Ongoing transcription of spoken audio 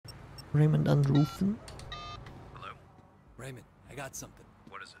Raymond anrufen. Hello? Raymond, I got something.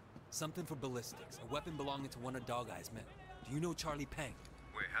 What is it? Something for ballistics. A weapon belonging to one of Dog Eye's men. Do you know Charlie Pang?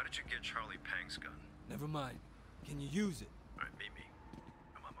 Wait, how did you get Charlie Pang's gun? Never mind. Can you use it? Alright, meet me.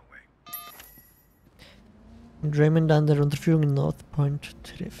 I'm on my way. Und Raymond an der Unterführung in North Point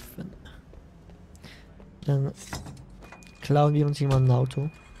treffen. Dann klauen wir uns jemand ein Auto.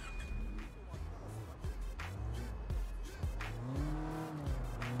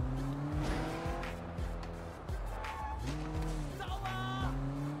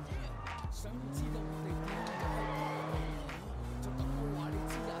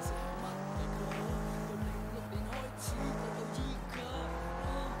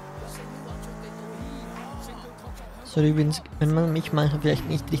 So, übrigens, wenn man mich manchmal vielleicht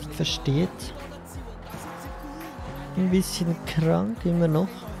nicht richtig versteht. Ein bisschen krank, immer noch.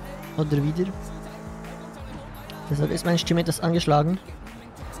 Oder wieder. Deshalb ist meine Stimme etwas angeschlagen.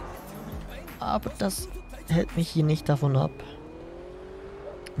 Aber das hält mich hier nicht davon ab,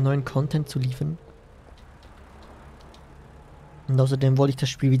 neuen Content zu liefern. Und außerdem wollte ich das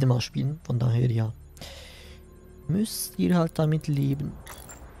Spiel wieder mal spielen. Von daher, ja. Müsst ihr halt damit leben.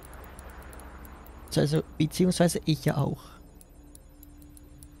 Also, beziehungsweise ich ja auch.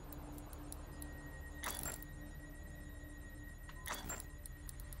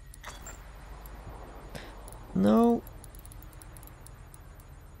 No.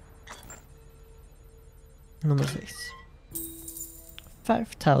 Nummer 6.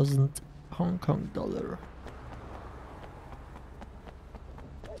 5000 Hongkong-Dollar.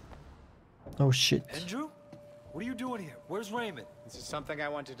 Oh shit. Andrew? What are you doing here? Where's Raymond? This is something I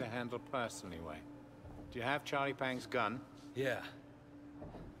wanted to handle personally, Wei. Do you have Charlie Pang's gun? Yeah.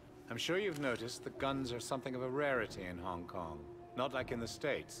 I'm sure you've noticed that guns are something of a rarity in Hong Kong. Not like in the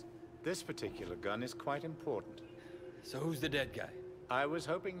States. This particular gun is quite important. So who's the dead guy? I was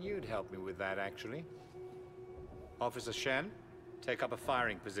hoping you'd help me with that, actually. Officer Shen, take up a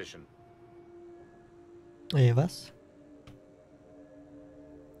firing position. Was?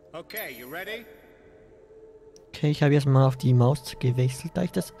 Okay, you ready? Okay, ich habe jetzt mal auf die Maus gewechselt, da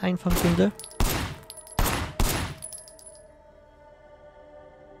ich das einfach finde.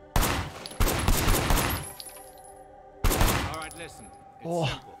 Listen, it's Oh.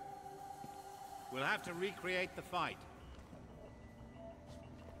 simple. We'll have to recreate the fight.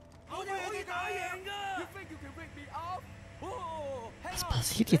 Was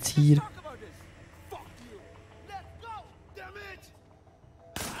passiert jetzt hier?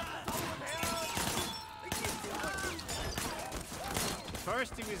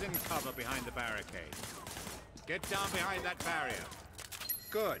 First he was in cover behind the barricade. Get down behind that barrier.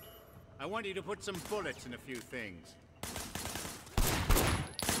 Good. I want you to put some bullets in a few things.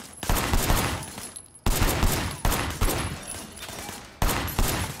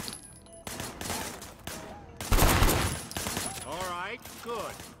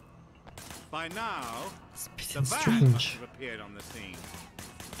 Good. By now, the van must have appeared on the scene.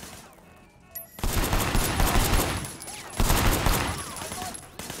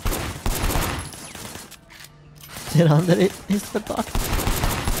 Der andere ist verpackt.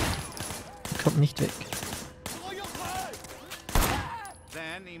 Er kommt nicht weg.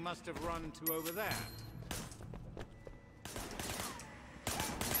 Then he must have run to over there.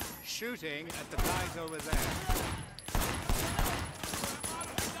 Shooting at the guys over there.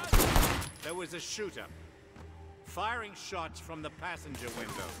 There was a shooter, firing shots from the passenger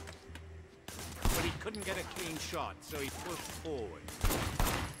window. But he couldn't get a clean shot, so he pushed forward.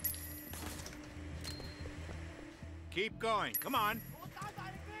 Keep going, come on.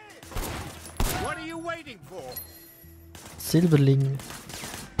 What are you waiting for? Silberling.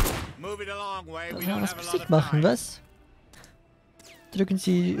 Move it along, Wei. We Ja, don't was have a muss lot ich of machen, time. was? Drücken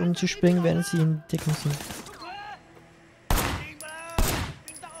Sie, um zu springen, während Sie in Deckung sind.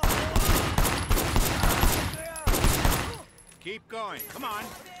 Keep going, come on.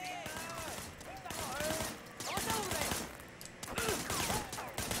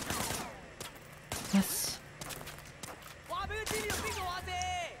 Was?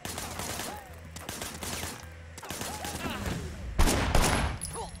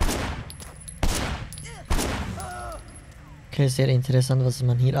 Okay, sehr interessant, was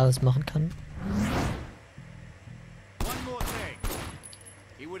man hier alles machen kann. One more thing.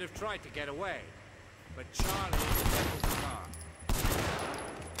 He would have tried to get away, but Charlie disabled the car.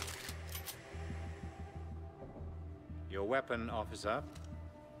 Your weapon, officer.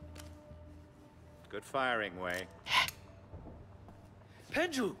 Good firing, Wei.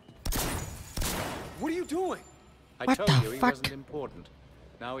 Pendrew! What are you doing? I What told the you he fuck? wasn't important.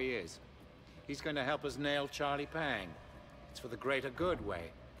 Now he is. He's going to help us nail Charlie Pang. It's for the greater good,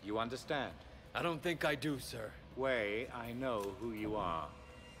 Wei. You understand? I don't think I do, sir. Wei, I know who you are.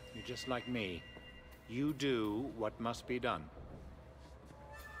 You're just like me. You do what must be done.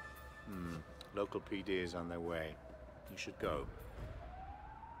 Local PD is on their way. You should go.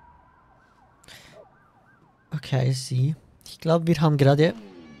 Okay, I see. Ich glaube, wir haben gerade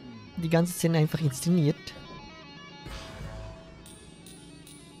die ganze Szene einfach inszeniert.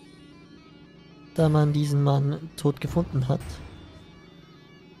 Da man diesen Mann tot gefunden hat.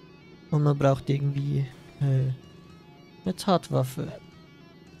 Und man braucht irgendwie eine Tatwaffe.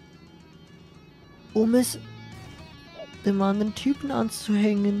 Um es dem anderen Typen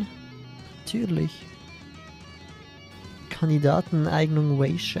anzuhängen. Natürlich. Kandidateneignung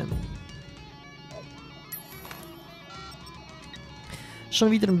Wei Shen.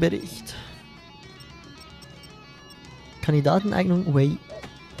 Schon wieder ein Bericht. Kandidateneignung Wei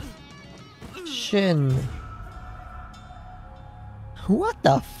Shen. What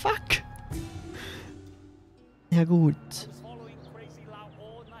the fuck? Ja gut.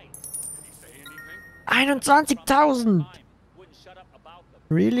 21.000!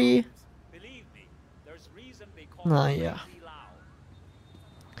 Really? Naja.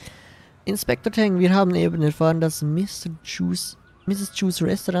 Inspektor Tang, wir haben eben erfahren, dass Mrs. Chu's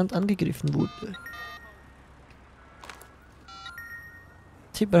Restaurant angegriffen wurde.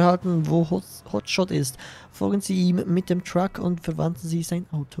 Tipp erhalten, wo Hotshot ist. Folgen Sie ihm mit dem Truck und verwandeln Sie sein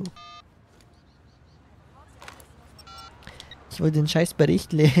Auto. Ich wollte den scheiß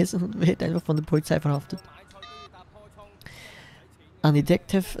Bericht lesen und werde einfach von der Polizei verhaftet. An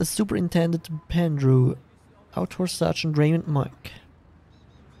Detective Superintendent Pandrew, Autor Sergeant Raymond Mike.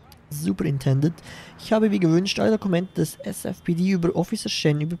 Superintendent, ich habe wie gewünscht alle Dokumente des SFPD über Officer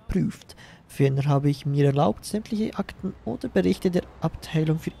Shen überprüft. Ferner habe ich mir erlaubt, sämtliche Akten oder Berichte der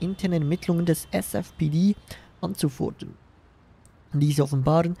Abteilung für interne Ermittlungen des SFPD anzufordern. Diese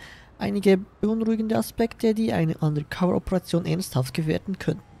offenbaren einige beunruhigende Aspekte, die eine Undercover-Operation ernsthaft gefährden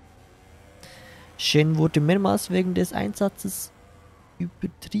könnten. Shen wurde mehrmals wegen des Einsatzes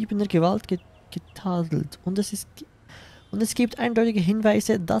übertriebener Gewalt getadelt und es gibt eindeutige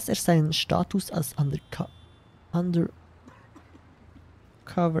Hinweise, dass er seinen Status als Undercover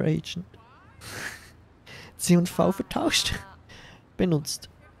Agent C&V vertauscht benutzt,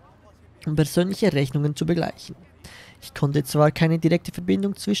 um persönliche Rechnungen zu begleichen. Ich konnte zwar keine direkte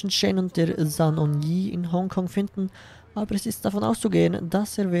Verbindung zwischen Shen und der San On Yi in Hongkong finden, aber es ist davon auszugehen,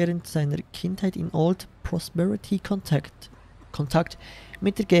 dass er während seiner Kindheit in Old Prosperity Kontakt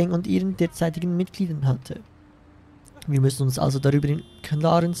mit der Gang und ihren derzeitigen Mitgliedern hatte. Wir müssen uns also darüber im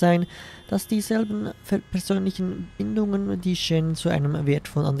Klaren sein, dass dieselben persönlichen Bindungen, die Shen zu einem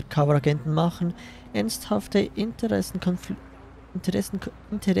wertvollen Undercover-Agenten machen, ernsthafte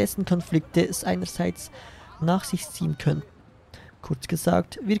Interessenkonflikte seinerseits nach sich ziehen können. Kurz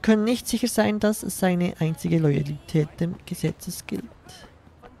gesagt, wir können nicht sicher sein, dass seine einzige Loyalität dem Gesetzes gilt.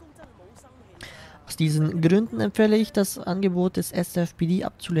 Aus diesen Gründen empfehle ich, das Angebot des SFPD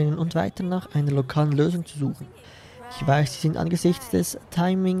abzulehnen und weiter nach einer lokalen Lösung zu suchen. Ich weiß, Sie sind angesichts des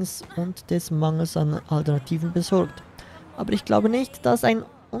Timings und des Mangels an Alternativen besorgt, aber ich glaube nicht, dass ein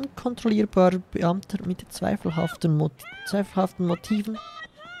unkontrollierbarer Beamter mit zweifelhaften Motiven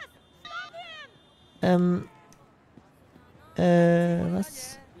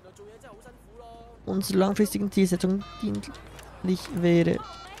unserer langfristigen Zielsetzung dienlich wäre.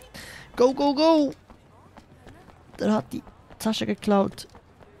 Go, go, go! Der hat die Tasche geklaut.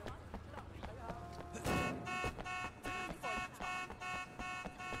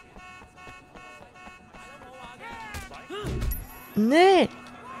 Nee!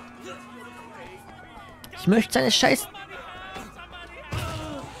 Ich möchte seine Scheiß...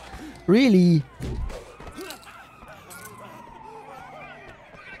 Really?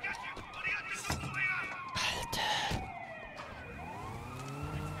 Alter.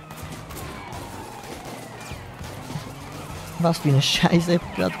 Was für eine Scheiße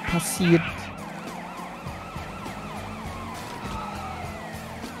gerade passiert.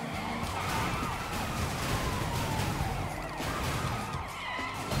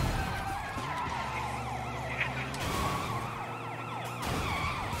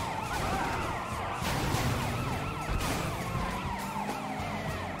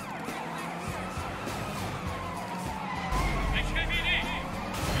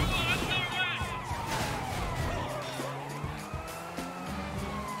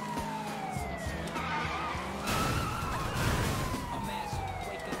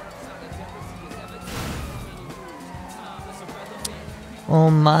 Oh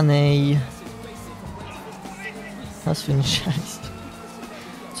Mann, ey. Was für ein Scheiß.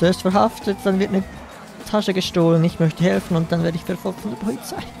 Zuerst verhaftet, dann wird eine Tasche gestohlen, ich möchte helfen und dann werde ich verfolgt von der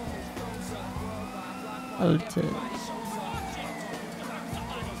Polizei. Alter.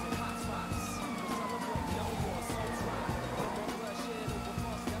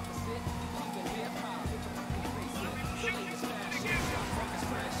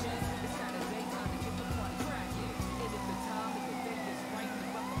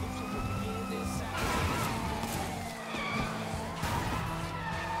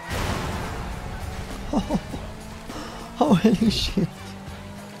 Holy shit.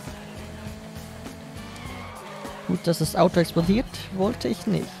 Gut, dass das Auto explodiert, wollte ich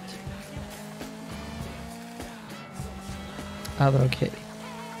nicht. Aber okay.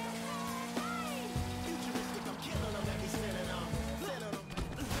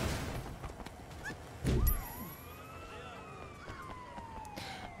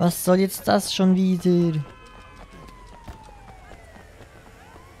 Was soll jetzt das schon wieder?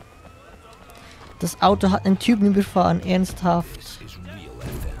 Das Auto hat einen Typen überfahren, ernsthaft.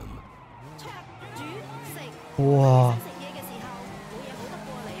 Wow.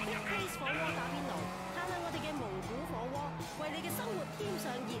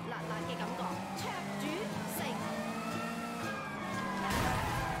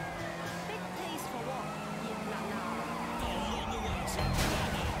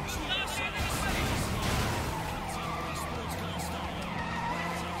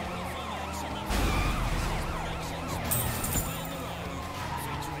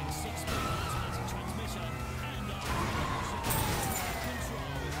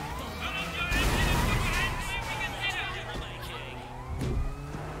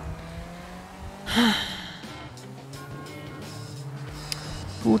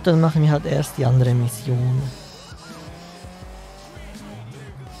 Gut, dann machen wir halt erst die andere Mission.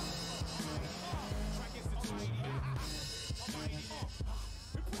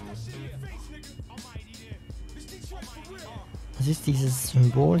 Was ist dieses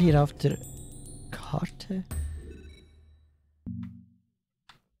Symbol hier auf der Karte?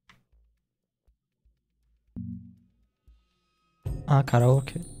 Ah,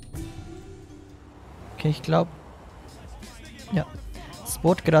 Karaoke. Okay, ich glaube... Ja. Es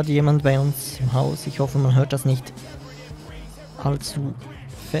wohnt gerade jemand bei uns im Haus. Ich hoffe, man hört das nicht allzu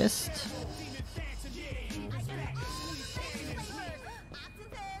fest.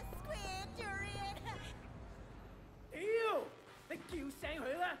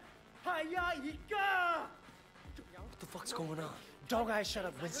 What the fuck's going on? Dog Eye shut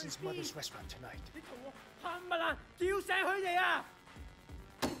up Winston's mother's restaurant tonight.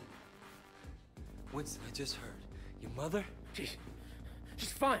 Winston, I just heard. Your mother?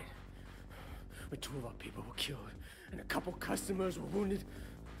 She's fine. But 2 of our people were killed, and a couple customers were wounded.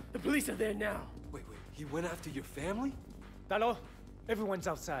 The police are there now. Wait, he went after your family? 大佬, everyone's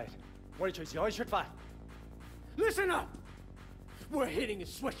outside. 我哋隨時可以出發. Listen up! We're hitting a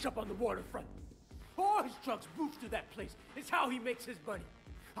sweatshop on the waterfront. All his trucks move to that place. It's how he makes his money.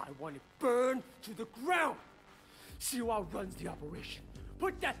 I want it burned to the ground. Siwa runs the operation.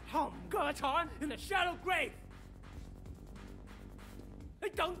 Put that Hongkong in the shallow grave. 你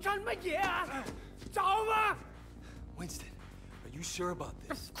等緊乜嘢啊？走啊！ Winston, are you sure about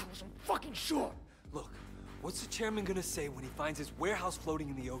this? Of course I'm fucking sure. Look, what's the chairman gonna say when he finds his warehouse floating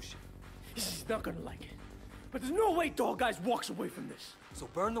in the ocean? He's not gonna like it. But there's no way Dog Eyes walks away from this. So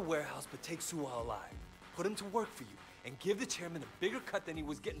burn the warehouse, but take Suwa alive. Put him to work for you, and give the chairman a bigger cut than he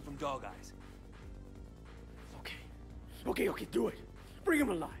was getting from Dog Eyes. Okay, do it. Bring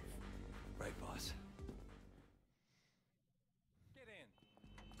him alive. Right, boss.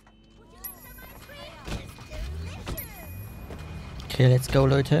 Okay, let's go,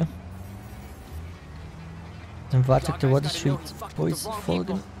 Leute. Dann wartet der Wall Street Boys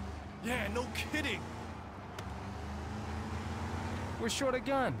folgen. Yeah, no kidding. We're short a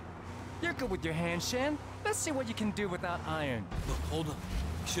gun. You're good with your hands, Shen. Let's see what you can do without iron. Look, hold on.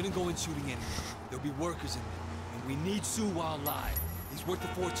 We shouldn't go in shooting anymore. There'll be workers in there, and we need Suwa alive. He's worth a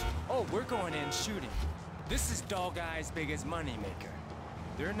fortune. Oh, we're going in shooting. This is Dog Eye's biggest moneymaker.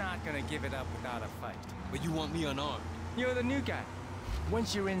 They're not gonna give it up without a fight. But you want me unarmed? You're the new guy.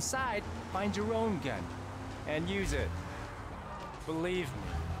 Once you're inside, find your own gun. And use it. Believe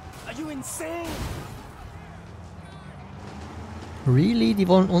me. Are you insane? Really? Die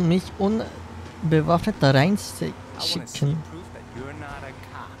wollen mich unbewaffnet da reinschicken. Proof that you're not a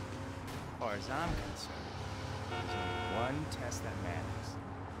cop. As far as I'm concerned, there's only one test that matters.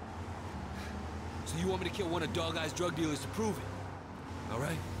 So you want me to kill one of Dog Eye's drug dealers to prove it? All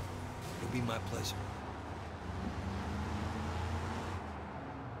right. It'll be my pleasure.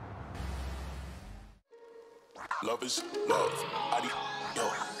 Love is love. Yo.